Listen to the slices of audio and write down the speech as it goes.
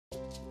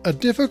A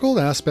difficult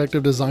aspect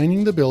of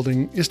designing the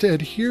building is to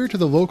adhere to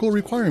the local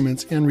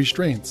requirements and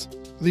restraints.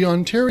 The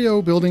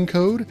Ontario Building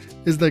Code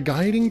is the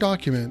guiding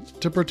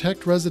document to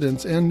protect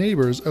residents and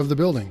neighbors of the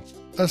building.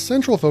 A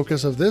central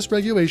focus of this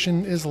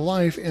regulation is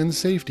life and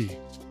safety.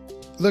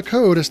 The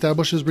code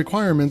establishes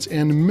requirements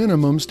and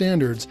minimum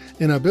standards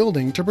in a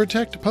building to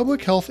protect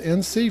public health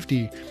and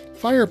safety,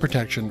 fire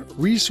protection,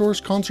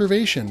 resource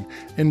conservation,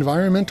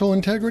 environmental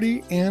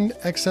integrity, and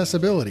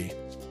accessibility.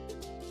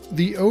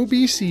 The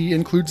OBC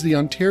includes the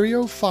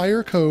Ontario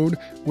Fire Code,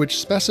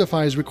 which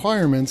specifies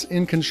requirements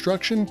in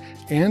construction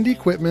and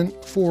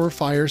equipment for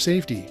fire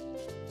safety.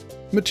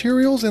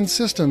 Materials and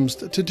systems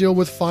to deal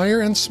with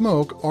fire and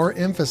smoke are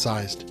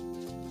emphasized.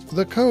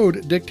 The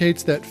code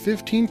dictates that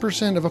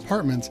 15% of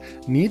apartments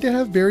need to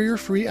have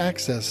barrier-free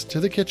access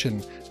to the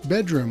kitchen,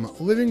 bedroom,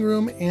 living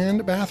room,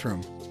 and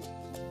bathroom.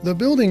 The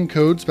building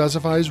code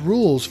specifies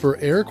rules for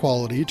air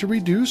quality to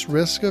reduce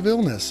risk of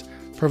illness,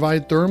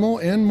 provide thermal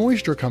and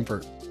moisture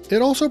comfort.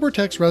 It also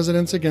protects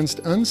residents against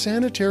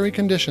unsanitary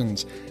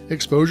conditions,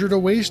 exposure to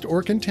waste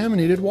or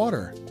contaminated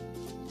water.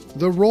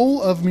 The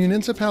role of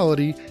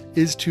municipality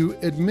is to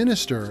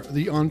administer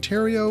the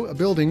Ontario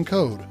Building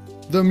Code.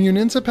 The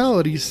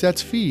municipality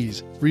sets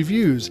fees,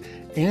 reviews,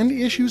 and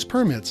issues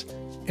permits,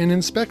 and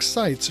inspects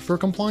sites for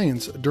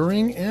compliance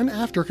during and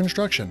after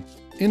construction.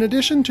 In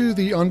addition to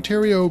the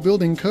Ontario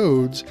Building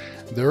Codes,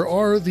 there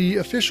are the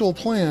official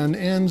plan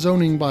and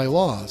zoning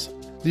bylaws.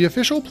 The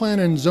official plan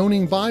and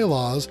zoning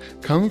bylaws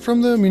come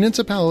from the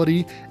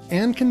municipality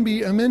and can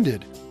be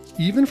amended,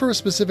 even for a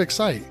specific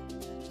site.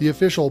 The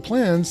official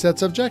plan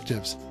sets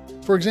objectives.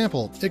 For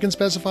example, it can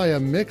specify a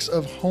mix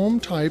of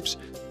home types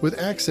with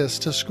access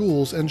to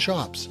schools and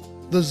shops.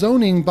 The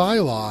zoning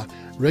bylaw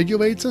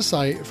regulates a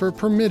site for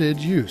permitted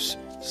use,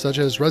 such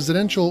as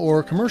residential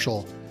or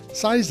commercial,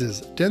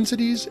 sizes,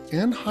 densities,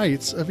 and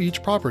heights of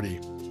each property.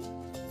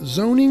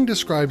 Zoning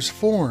describes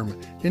form,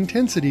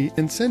 intensity,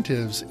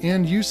 incentives,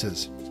 and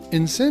uses.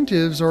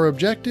 Incentives are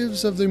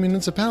objectives of the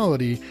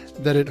municipality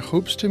that it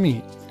hopes to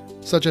meet,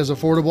 such as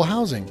affordable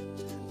housing.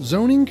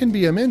 Zoning can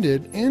be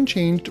amended and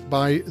changed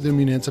by the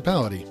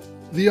municipality.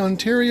 The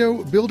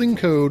Ontario Building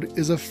Code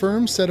is a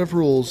firm set of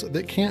rules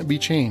that can't be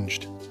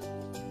changed.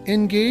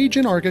 Engage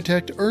an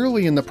architect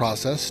early in the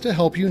process to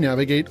help you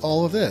navigate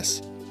all of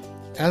this,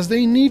 as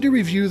they need to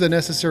review the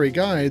necessary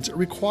guides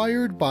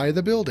required by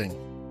the building.